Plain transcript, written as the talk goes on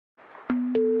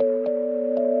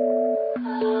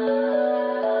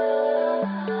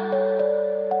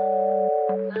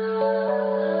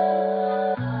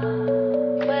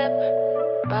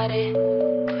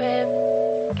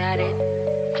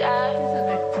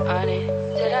Honey,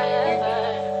 did I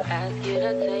ever ask you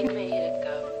to take me to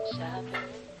go shopping?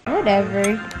 Whatever.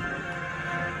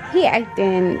 He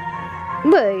acting.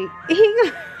 Look,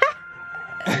 he.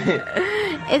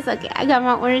 It's okay. I got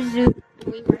my orange juice.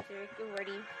 We were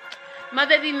working. My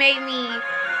baby made me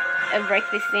a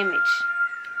breakfast sandwich.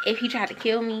 If he tried to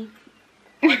kill me,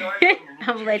 I'm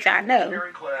gonna let y'all know.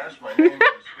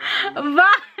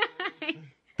 Bye.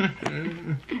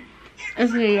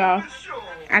 Let's see, y'all.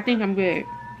 I think I'm good.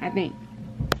 I think.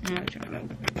 I'm gonna let y'all know.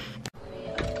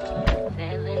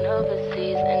 Sailing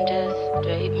overseas and just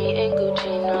drape me in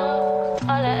Gucci, no. All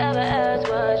I ever asked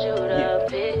was you to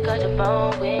pick up the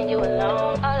phone when you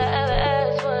alone. All I ever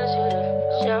asked was you to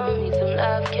show me some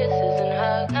love, kisses and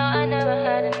hugs. No, I never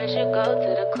had an issue. Go to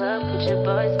the club with your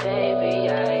boys, baby.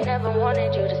 I never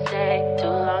wanted you to stay too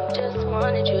long. Just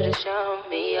wanted you to show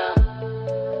me up.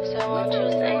 So won't you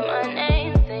say my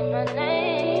name? Say my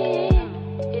name.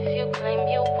 If you claim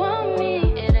you want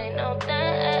me, it ain't no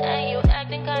thing. You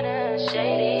acting kinda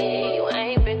shady. You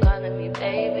ain't been calling me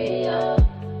baby.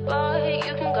 Boy,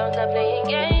 you can go stop playing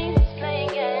games.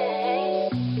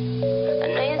 I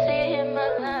know you see it in my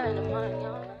line. I'm on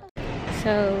your line.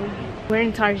 So we're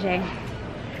in Target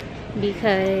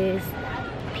because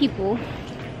people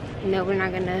know we're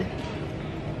not gonna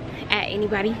at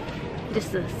anybody.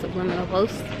 Just a subliminal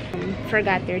post.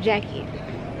 Forgot their jacket.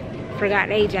 Forgot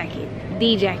a jacket.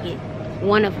 The jacket.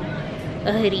 One of them.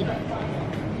 A hoodie.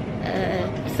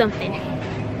 Something.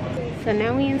 So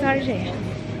now we in Target.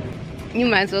 You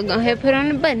might as well go ahead and put on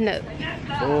the button up.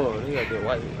 Oh, they got the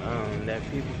white, that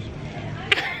people.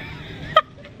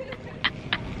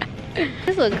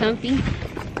 This look comfy.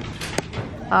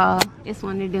 It's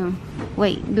one of them.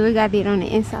 Wait, do we got it on the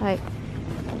inside?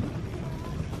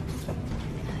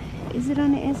 Is it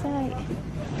on the inside?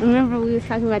 Remember we was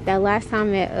talking about that last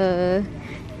time at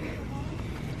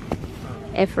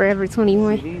Forever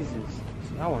 21.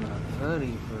 I want a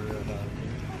hoodie for real.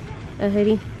 A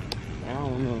hoodie? I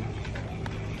don't know.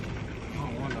 I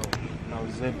don't want no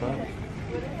zip up.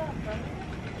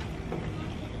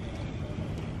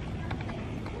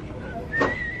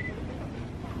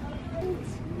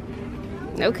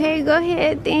 Okay, go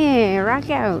ahead then. Rock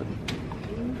out.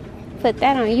 Put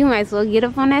that on. You might as well get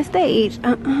up on that stage.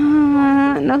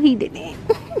 No, he didn't.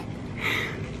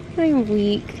 I'm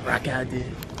weak. Rock out, dude.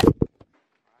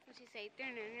 What you say?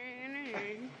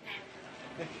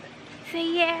 Say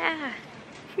yeah.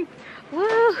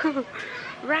 Woo.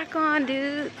 Rock on,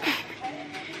 dude.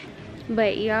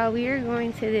 But y'all, we are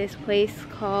going to this place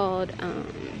called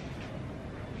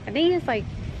I think it's like,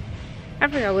 I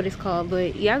forgot what it's called,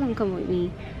 but y'all gonna come with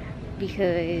me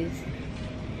because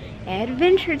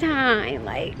adventure time.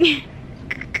 Like,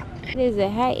 there's a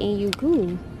hat and you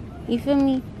cool. You feel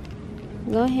me?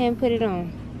 Go ahead and put it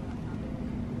on.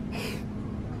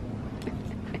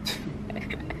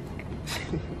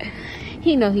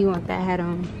 He know he want that hat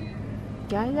on.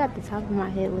 Y'all, he got the top of my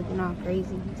head looking all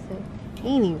crazy and stuff. He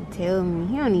ain't even tell me.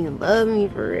 He don't even love me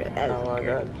for real. That's oh my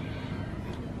God.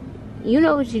 You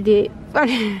know what you did. I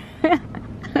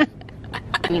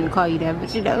didn't even call you that,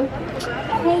 but you know.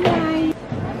 Hey guys.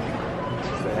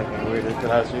 I can't wear this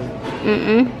costume.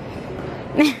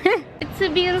 It's a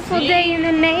beautiful day in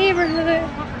the neighborhood.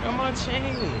 I'm on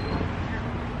chain.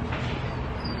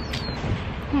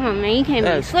 Come on, man, you can't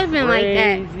be slipping like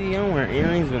that. Crazy. I'm wearing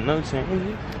earrings with no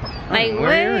chain. Like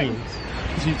what? Earrings.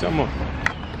 What you talking about?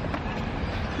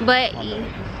 But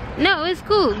no, it's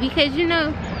cool because you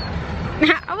know.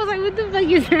 I was like, what the fuck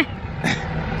is that?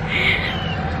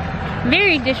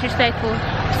 Very disrespectful.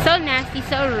 So nasty,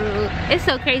 so rude. It's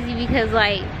so crazy because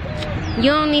like,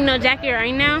 you don't need no jacket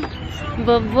right now,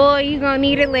 but boy, you gonna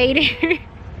need it later.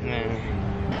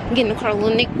 Get in the car,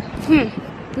 little Nick.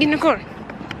 Get in the car.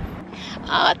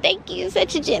 Oh, thank you.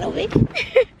 Such a gentleman.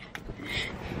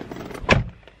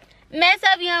 Mess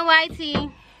up, young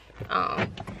YT. Oh.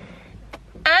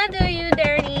 I do you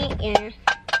dirty. Yeah.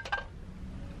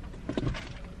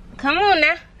 Come on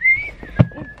now.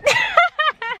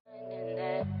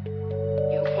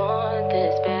 You want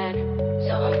this bad,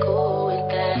 so I'm cool with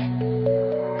that.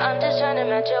 I'm just trying to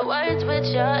match your words with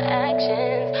your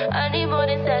actions. I need more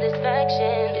than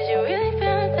satisfaction. Did you really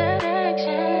feel that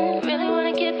action? Really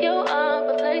wanna give you all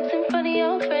the flex in front of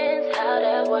your friends? How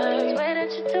that works? Swear that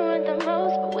you're doing the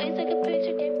most, but we take a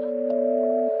picture.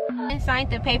 I didn't sign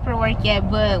the paperwork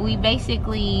yet, but we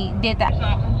basically did that.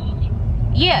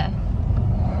 Yeah.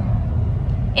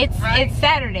 It's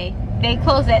Saturday. They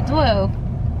close at 12.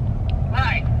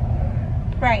 Right.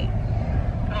 Right.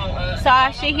 So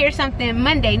I should hear something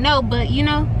Monday. No, but you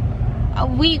know,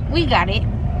 we got it.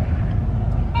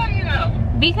 How do you know?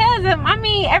 Because I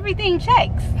mean everything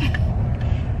checks.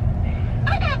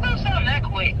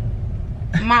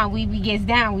 Mom, we gets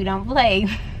down, we don't play.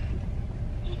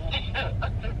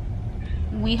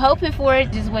 We hoping for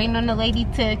it, just waiting on the lady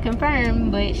to confirm,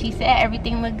 but she said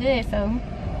everything looked good, so.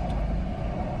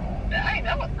 Dang,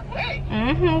 that was quick.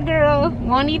 Girl.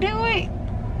 Won't he do it?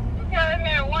 You got in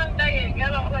there one day and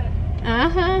got all that.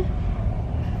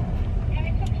 You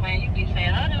ain't playing. You keep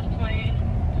saying, I'm just playing.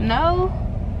 No,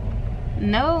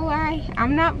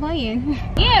 I'm not playing.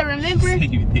 Yeah, remember?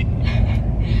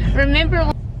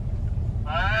 Remember?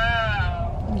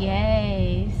 Wow.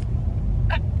 Yes.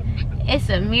 It's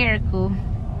a miracle.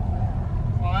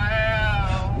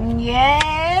 Wow.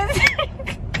 Yes.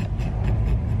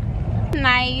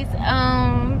 Nice.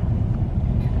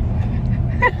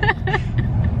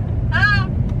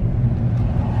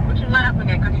 What you laughing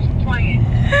at? Cause you're playing.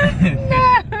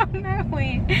 No, I'm not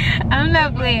playing. I'm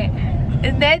not playing.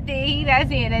 That thing, he not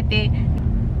saying that thing.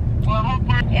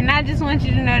 And I just want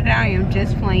you to know that I am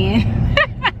just playing.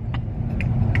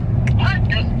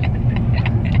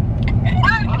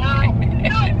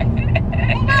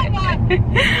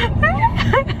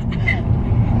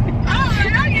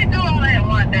 How you do all that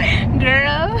one day?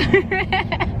 Girl.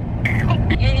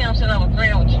 Yeah, I'm sitting on a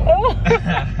playing with you.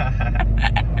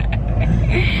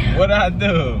 What'd I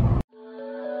do?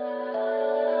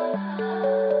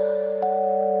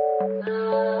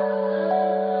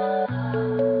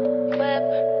 Whip,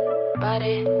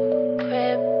 body,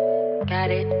 crib, got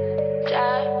it,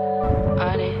 job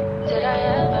on it. Did I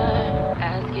ever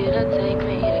ask you to take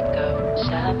me to go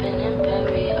shopping in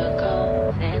Paris or go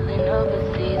sailing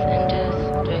overseas and just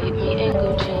drape me in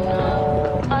Gucci?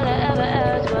 No, all I ever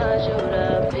asked was you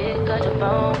to pick up the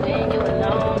phone when you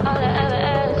alone. All I ever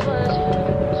asked was you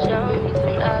to show me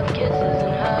some love, kisses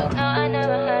and hugs. No, I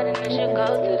never had an issue. Go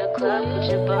to the club with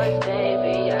your boys,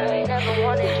 baby. I never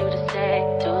wanted you to stay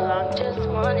too long, just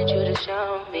wanted you to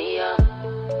show me up.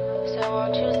 So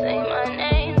won't you say my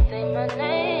name, say my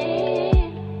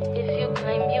name? If you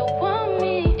claim you want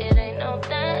me, it ain't no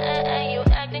thing. You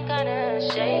acting kinda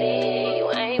shady.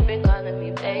 You ain't been calling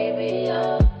me baby,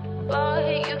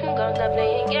 boy, you can go stop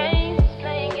playing games,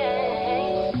 playing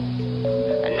games.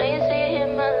 I know you say you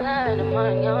hit my line, I'm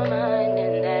on your mind,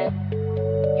 and that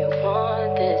you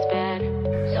want this bad,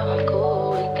 so I'm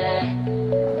cool with that.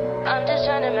 I'm just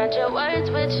trying to match your words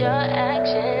with your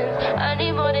actions. I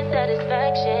need more than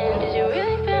satisfaction. Did you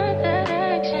really feel that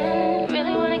action?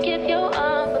 Really wanna give your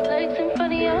all for flex in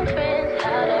front of your friends?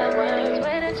 How that works?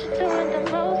 Way that you're doing the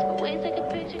most, but we take a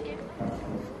picture.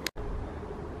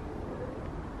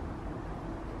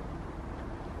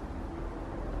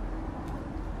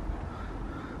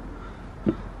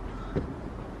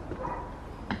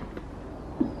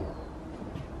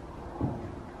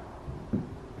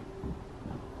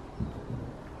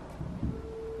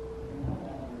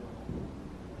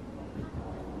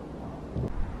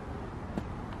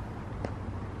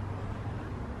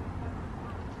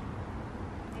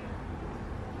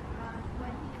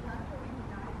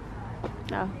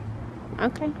 Oh,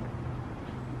 okay.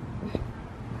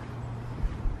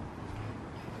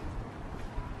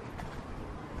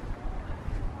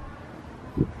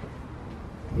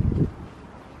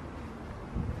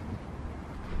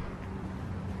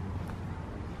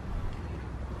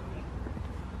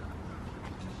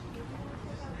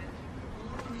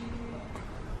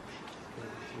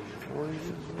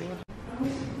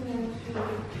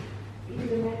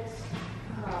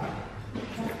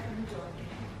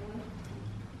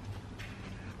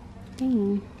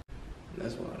 Dang.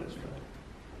 That's why that's right.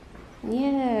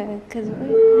 Yeah, cause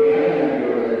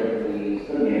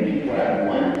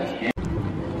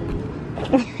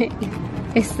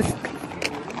it's the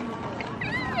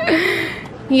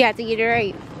you have to get it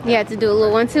right. You have to do a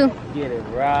little 1, 2. Get it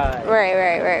right.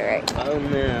 Right. Oh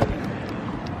man.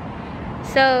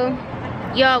 So,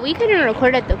 y'all, we couldn't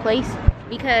record at the place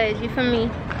because you feel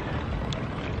me.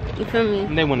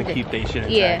 They want to keep their shit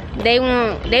intact. Yeah,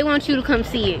 they want you to come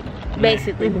see it.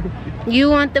 Basically, you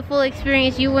want the full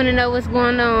experience. You want to know what's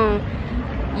going on.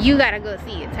 You gotta go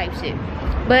see it, type shit.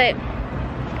 But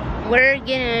we're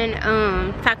getting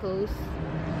tacos.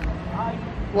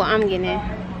 Well, I'm getting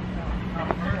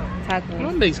tacos.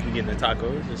 I'm basically getting the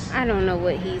tacos. Just... I don't know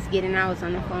what he's getting. I was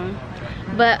on the phone.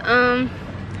 But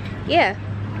yeah.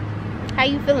 How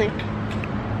you feeling?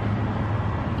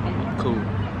 Cool.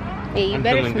 Yeah, you I'm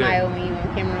better feeling smile good. when you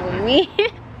on camera with me.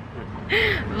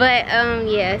 But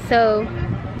yeah, so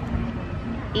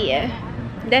yeah,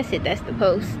 that's it. That's the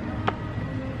post.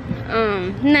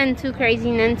 Nothing too crazy,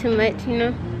 nothing too much, you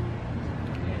know.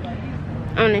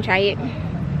 I wanna try it.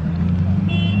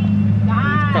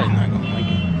 Probably not gonna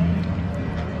like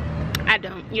it. I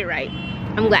don't. You're right.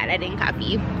 I'm glad I didn't copy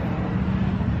you.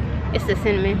 It's the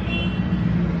cinnamon.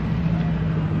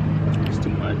 It's too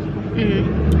much.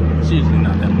 Mm-hmm. It's usually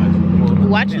not that much.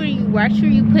 Watch where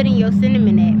you putting your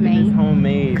cinnamon at, man. It's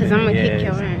homemade. Cause I'm gonna yeah, kick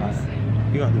your ass.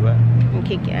 You gonna do what? I'm gonna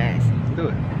kick your ass. Do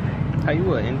it. How you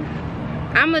what, Indy?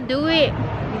 I'm gonna do it,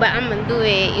 but I'm gonna do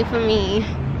it. You feel me?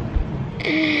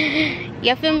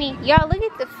 Y'all feel me? Y'all look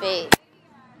at the fit.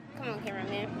 Come on,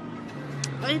 cameraman.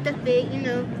 Look at the fit. You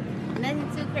know, nothing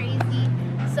too crazy.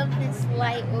 Something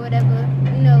slight or whatever.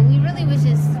 You know, we really was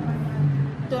just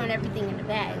throwing everything in the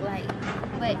bag, like.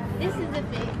 But this is the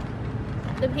fit.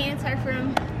 The pants are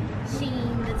from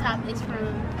Shein. The top is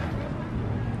from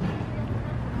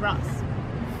Ross.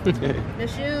 The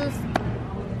shoes,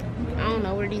 I don't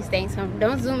know where these things come from.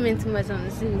 Don't zoom in too much on the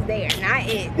shoes. They are not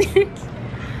it.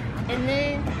 And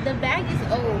then the bag is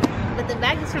old, but the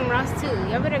bag is from Ross too.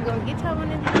 Y'all better go get y'all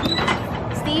one of these.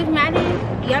 Steve Madden,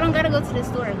 y'all don't gotta go to the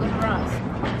store. Go to Ross.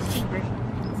 It's cheaper.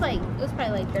 It's like, it was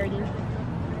probably like $30,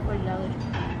 $40.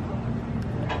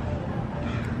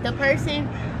 The person,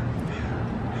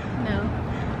 no,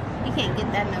 you can't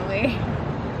get that nowhere.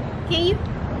 Can you?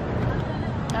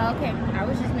 Oh, okay. I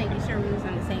was just making sure we was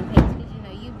on the same page because you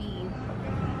know you be.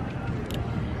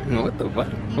 What the fuck?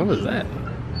 What was that?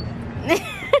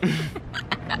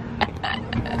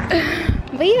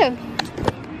 But yeah.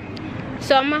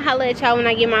 So I'm gonna holla at y'all when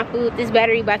I get my food. This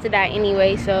battery about to die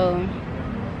anyway, so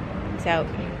it's out.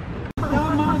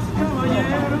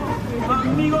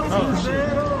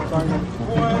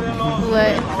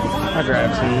 What? I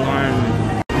grabbed some wine.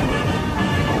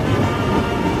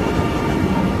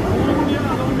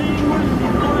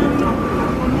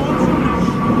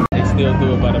 Still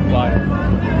do it by the flyer.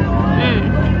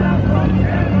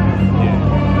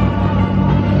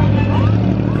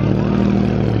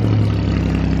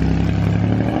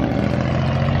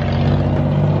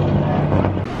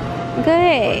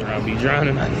 Good. I'll be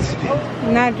drowning on this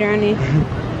bitch. Not drowning.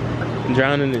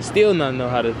 Drowning and still not know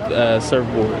how to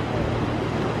surfboard.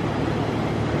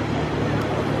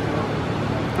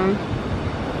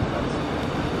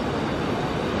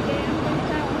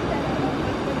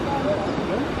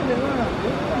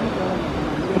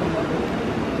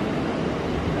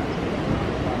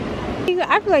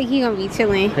 I feel like he gonna be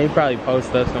chilling. He probably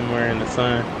post us somewhere in the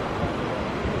sun.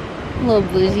 A little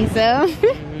bougie, so.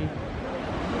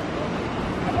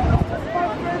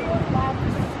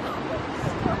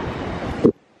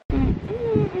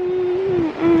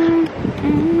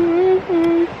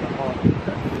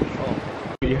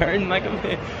 You hurting like a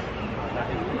bitch.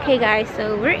 Okay guys,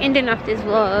 so we're ending off this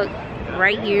vlog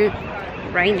right here,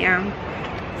 right now.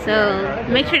 So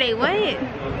make sure they what?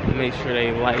 Make sure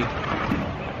they like,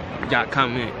 y'all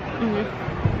comment,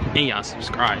 and y'all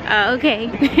subscribe. Oh, okay.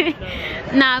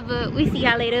 Nah, but we see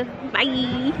y'all later.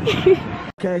 Bye.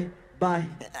 Okay, bye.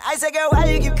 I said, girl, why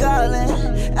you keep calling?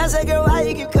 I said, girl, why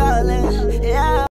you keep calling? Yeah.